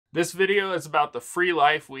This video is about the free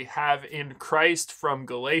life we have in Christ from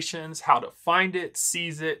Galatians, how to find it,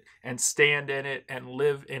 seize it, and stand in it, and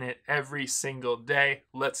live in it every single day.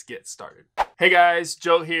 Let's get started. Hey guys,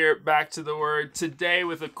 Joe here, back to the Word. Today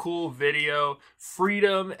with a cool video,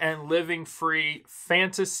 freedom and living free,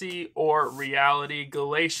 fantasy or reality,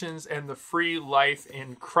 Galatians and the free life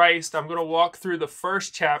in Christ. I'm going to walk through the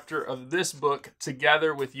first chapter of this book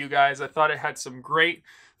together with you guys. I thought it had some great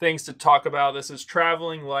things to talk about. This is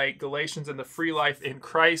Traveling Light, Galatians and the Free Life in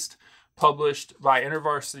Christ, published by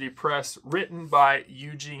InterVarsity Press, written by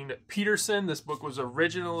Eugene Peterson. This book was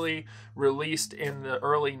originally released in the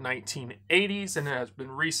early 1980s and it has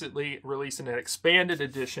been recently released in an expanded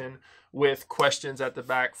edition with questions at the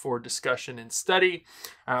back for discussion and study.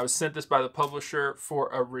 I was sent this by the publisher for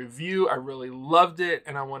a review. I really loved it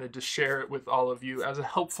and I wanted to share it with all of you as a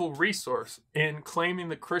helpful resource in claiming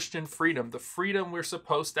the Christian freedom, the freedom we're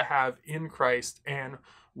supposed to have in Christ and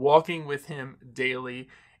walking with Him daily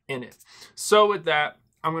in it. So with that,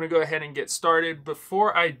 I'm going to go ahead and get started.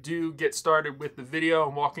 Before I do get started with the video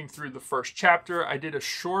and walking through the first chapter, I did a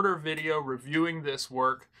shorter video reviewing this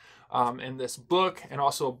work in this book and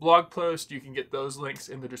also a blog post. You can get those links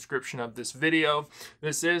in the description of this video.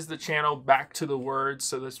 This is the channel Back to the Word.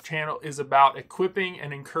 So this channel is about equipping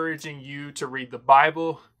and encouraging you to read the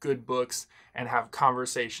Bible, good books, and have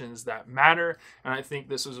conversations that matter. And I think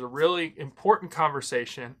this is a really important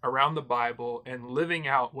conversation around the Bible and living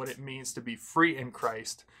out what it means to be free in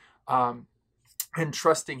Christ and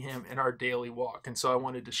trusting Him in our daily walk. And so I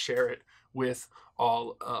wanted to share it with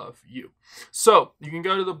all of you. So you can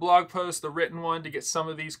go to the blog post, the written one, to get some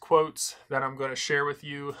of these quotes that I'm going to share with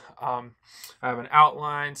you. I have an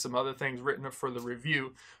outline, some other things written for the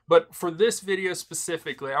review. But for this video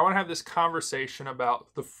specifically, I want to have this conversation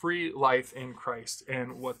about the free life in Christ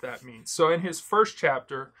and what that means. So in his first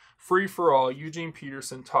chapter, Free for All, Eugene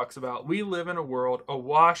Peterson talks about, we live in a world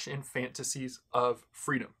awash in fantasies of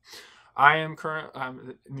freedom. I'm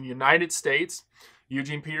in the United States.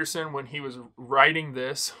 Eugene Peterson, when he was writing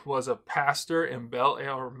this, was a pastor in Bel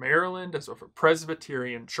Air, Maryland, as a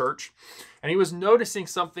Presbyterian church. And he was noticing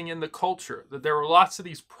something in the culture, that there were lots of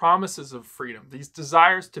these promises of freedom, these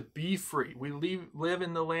desires to be free. We live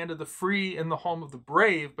in the land of the free, in the home of the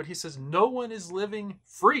brave. But he says, no one is living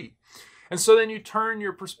free. And so then you turn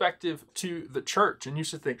your perspective to the church and you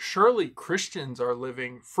should think, surely Christians are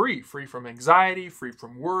living free from anxiety, free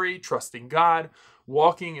from worry, trusting God,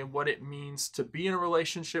 walking in what it means to be in a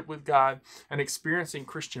relationship with God and experiencing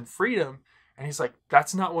Christian freedom. And he's like,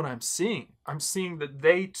 that's not what I'm seeing. I'm seeing that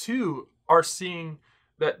they too are seeing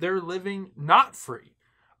that they're living not free.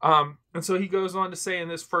 And so he goes on to say in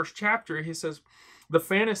this first chapter, he says, the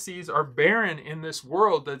fantasies are barren in this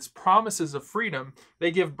world that's promises of freedom. They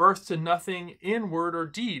give birth to nothing in word or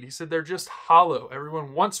deed. He said they're just hollow.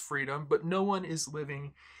 Everyone wants freedom, but no one is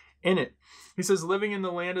living in it. He says living in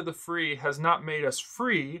the land of the free has not made us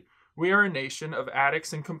free. We are a nation of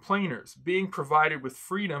addicts and complainers. Being provided with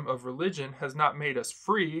freedom of religion has not made us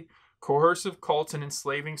free. Coercive cults and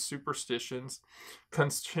enslaving superstitions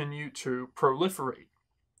continue to proliferate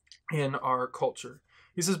in our culture.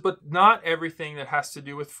 He says, but not everything that has to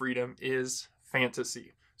do with freedom is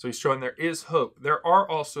fantasy. So he's showing there is hope. There are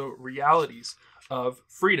also realities of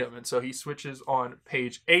freedom. And so he switches on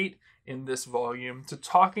page 8 in this volume to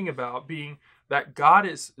talking about being that God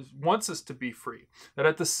wants us to be free. That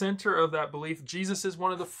at the center of that belief, Jesus is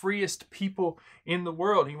one of the freest people in the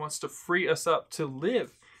world. He wants to free us up to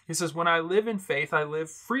live. He says, when I live in faith, I live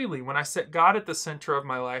freely. When I set God at the center of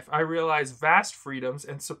my life, I realize vast freedoms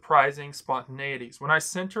and surprising spontaneities. When I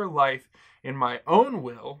center life in my own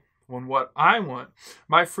will, when what I want,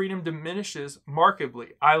 my freedom diminishes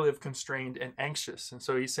markedly. I live constrained and anxious. And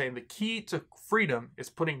so he's saying the key to freedom is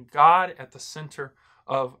putting God at the center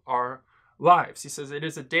of our lives. He says it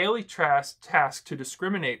is a daily task to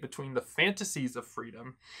discriminate between the fantasies of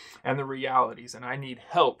freedom and the realities. And I need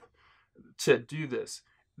help to do this.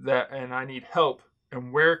 And I need help,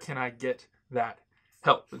 and where can I get that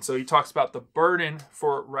help? And so he talks about the burden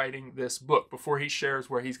for writing this book before he shares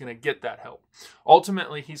where he's going to get that help.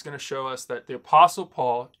 Ultimately, he's going to show us that the Apostle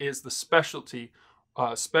Paul is the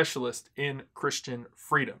specialist in Christian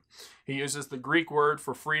freedom. He uses the Greek word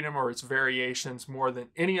for freedom or its variations more than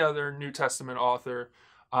any other New Testament author.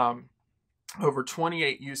 over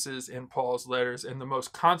 28 uses in Paul's letters, and the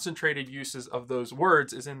most concentrated uses of those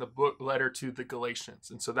words is in the book letter to the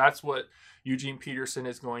Galatians. And so that's what Eugene Peterson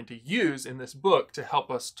is going to use in this book to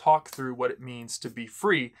help us talk through what it means to be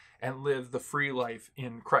free and live the free life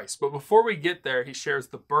in Christ. But before we get there, he shares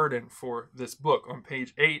the burden for this book on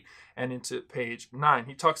page 8 and into page 9.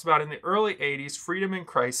 He talks about in the early 80s, freedom in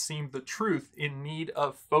Christ seemed the truth in need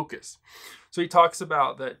of focus. So he talks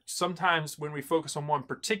about that sometimes when we focus on one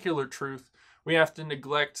particular truth, we have to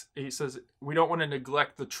neglect, he says, we don't want to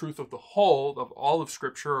neglect the truth of the whole, of all of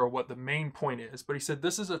Scripture, or what the main point is. But he said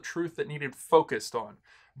this is a truth that needed focused on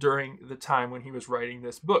during the time when he was writing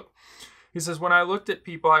this book. He says, when I looked at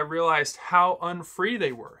people, I realized how unfree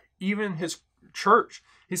they were, even his church.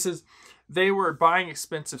 He says, they were buying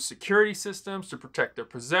expensive security systems to protect their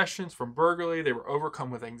possessions from burglary. They were overcome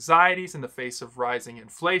with anxieties in the face of rising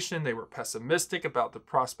inflation. They were pessimistic about the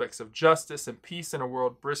prospects of justice and peace in a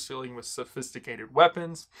world bristling with sophisticated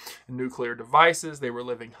weapons and nuclear devices. They were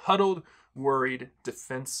living huddled, worried,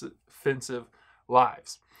 defensive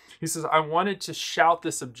lives. He says, I wanted to shout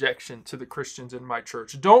this objection to the Christians in my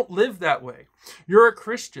church. Don't live that way. You're a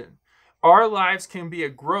Christian. Our lives can be a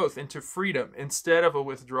growth into freedom instead of a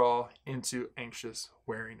withdrawal into anxious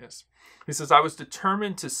weariness. He says, I was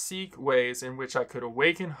determined to seek ways in which I could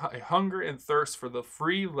awaken a hunger and thirst for the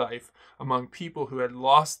free life among people who had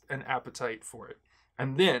lost an appetite for it.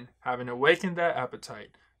 And then, having awakened that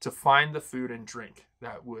appetite, to find the food and drink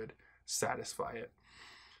that would satisfy it.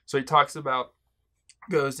 So he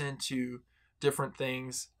goes into different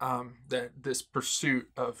things that this pursuit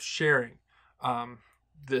of sharing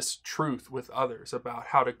this truth with others about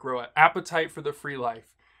how to grow an appetite for the free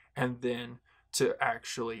life and then to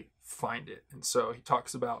actually find it. And so he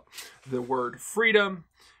talks about the word freedom.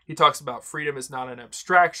 He talks about freedom is not an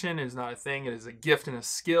abstraction, it is not a thing, it is a gift and a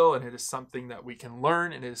skill, and it is something that we can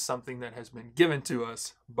learn, and it is something that has been given to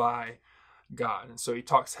us by God. And so he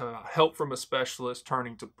talks about help from a specialist,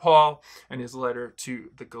 turning to Paul and his letter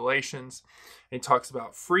to the Galatians. And he talks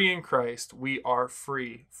about free in Christ, we are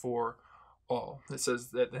free for all. It says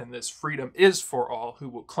that then this freedom is for all who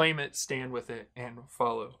will claim it, stand with it, and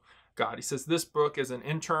follow God. He says this book is an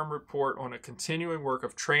interim report on a continuing work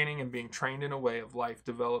of training and being trained in a way of life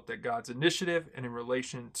developed at God's initiative and in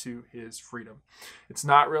relation to his freedom. It's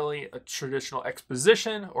not really a traditional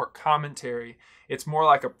exposition or commentary. It's more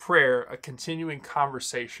like a prayer, a continuing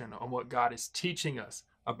conversation on what God is teaching us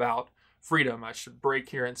about freedom. I should break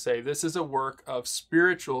here and say this is a work of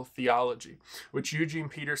spiritual theology, which Eugene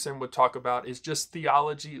Peterson would talk about is just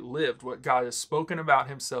theology lived, what God has spoken about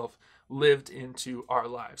himself lived into our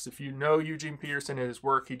lives. If you know Eugene Peterson and his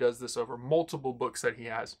work, he does this over multiple books that he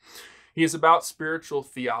has. He is about spiritual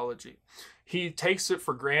theology. He takes it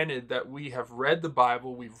for granted that we have read the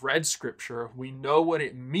Bible, we've read Scripture, we know what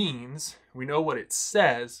it means, we know what it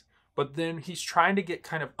says, but then he's trying to get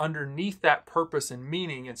kind of underneath that purpose and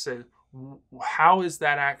meaning and say, how is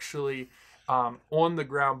that actually on the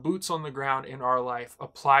ground, boots on the ground in our life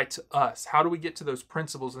apply to us? How do we get to those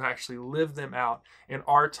principles and actually live them out in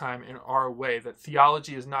our time, in our way? That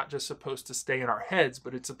theology is not just supposed to stay in our heads,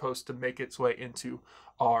 but it's supposed to make its way into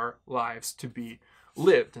our lives to be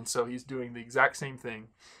lived. And so he's doing the exact same thing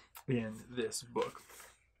in this book.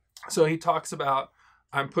 So he talks about,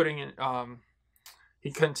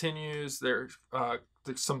 he continues, there's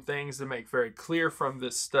some things to make very clear from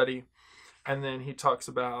this study. And then he talks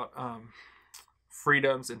about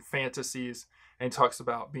freedoms and fantasies, and he talks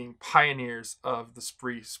about being pioneers of the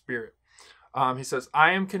free spirit. He says,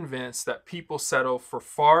 I am convinced that people settle for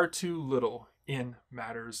far too little in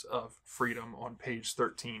matters of freedom on page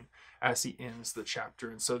 13 as he ends the chapter.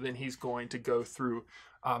 And so then he's going to go through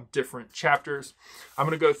different chapters. I'm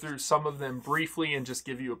going to go through some of them briefly and just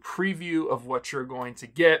give you a preview of what you're going to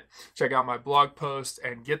get. Check out my blog post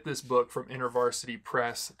and get this book from InterVarsity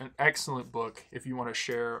Press, an excellent book if you want to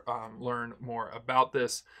share, learn more about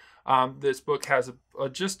this. This book has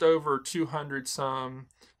just over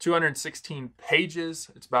 216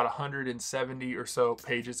 pages. It's about 170 or so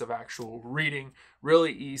pages of actual reading.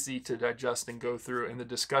 Really easy to digest and go through. And the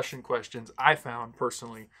discussion questions I found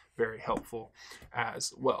personally very helpful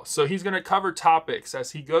as well. So he's going to cover topics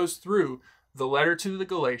as he goes through the letter to the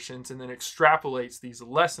Galatians and then extrapolates these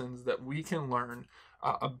lessons that we can learn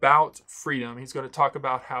about freedom. He's going to talk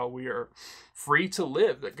about how we are free to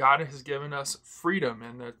live, that God has given us freedom,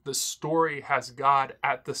 and that the story has God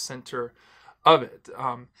at the center of it.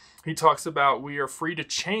 He talks about we are free to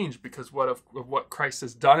change because of what Christ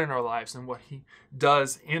has done in our lives and what he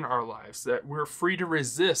does in our lives, that we're free to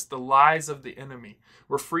resist the lies of the enemy.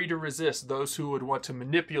 We're free to resist those who would want to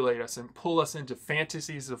manipulate us and pull us into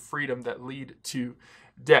fantasies of freedom that lead to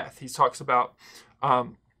death. He talks about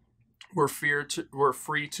we're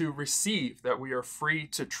free to receive, that we are free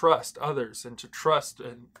to trust others and to trust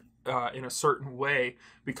in a certain way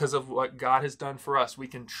because of what God has done for us. We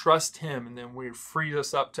can trust him, and then we frees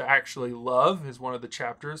us up to actually love, is one of the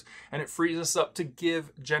chapters, and it frees us up to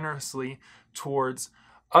give generously towards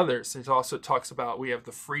others. It also talks about we have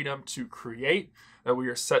the freedom to create,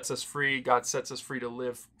 that sets us free. God sets us free to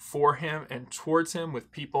live for him and towards him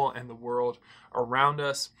with people and the world around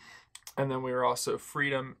us. And then we are also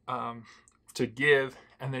freedom to give.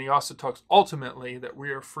 And then he also talks ultimately that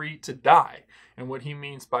we are free to die. And what he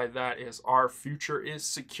means by that is our future is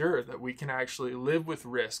secure, that we can actually live with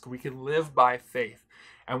risk. We can live by faith,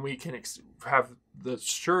 and we can have the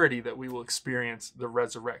surety that we will experience the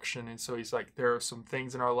resurrection. And so he's like, there are some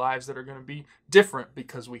things in our lives that are going to be different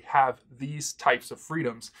because we have these types of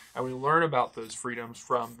freedoms. And we learn about those freedoms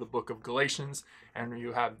from the book of Galatians. And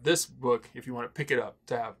you have this book, if you want to pick it up,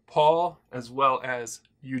 to have Paul as well as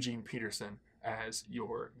Eugene Peterson as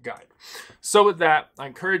your guide. So with that, I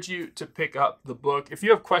encourage you to pick up the book. If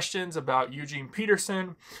you have questions about Eugene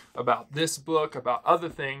Peterson, about this book, about other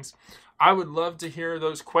things, I would love to hear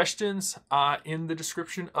those questions in the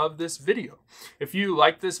description of this video. If you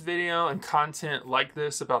like this video and content like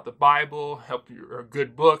this about the Bible, or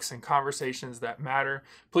good books and conversations that matter,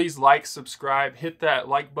 please like, subscribe, hit that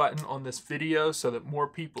like button on this video so that more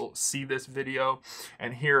people see this video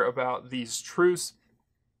and hear about these truths.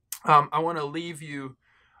 I want to leave you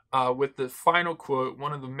with the final quote,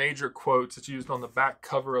 one of the major quotes that's used on the back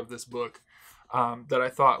cover of this book that I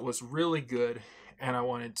thought was really good, and I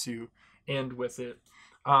wanted to end with it.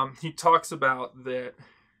 He talks about that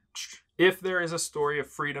if there is a story of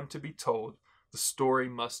freedom to be told, the story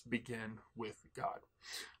must begin with God.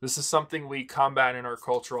 This is something we combat in our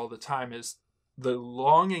culture all the time, is the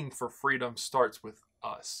longing for freedom starts with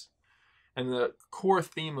us. And the core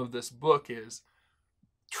theme of this book is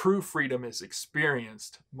true freedom is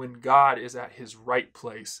experienced when God is at his right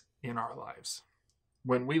place in our lives.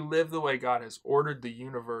 When we live the way God has ordered the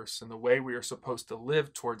universe and the way we are supposed to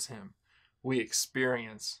live towards him, we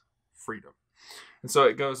experience freedom. And so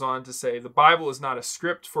it goes on to say, the Bible is not a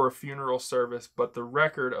script for a funeral service, but the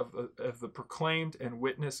record of the proclaimed and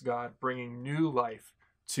witnessed God bringing new life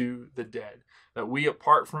to the dead. That we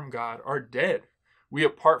apart from God are dead. We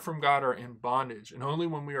apart from God are in bondage. And only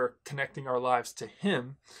when we are connecting our lives to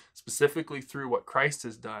him, specifically through what Christ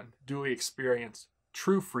has done, do we experience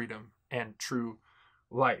true freedom and true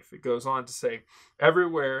life. It goes on to say,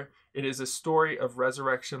 everywhere it is a story of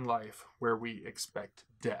resurrection life where we expect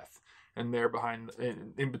death. And there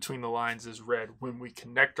in between the lines is read, when we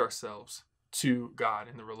connect ourselves to God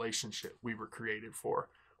in the relationship we were created for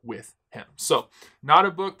with him. So not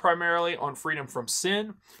a book primarily on freedom from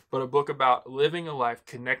sin, but a book about living a life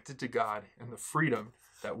connected to God and the freedom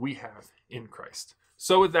that we have in Christ.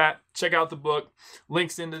 So with that, check out the book.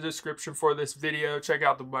 Links in the description for this video. Check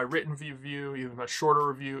out my written review, even a shorter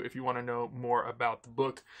review if you want to know more about the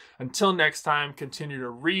book. Until next time, continue to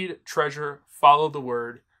read, treasure, follow the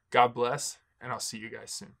word. God bless, and I'll see you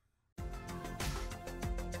guys soon.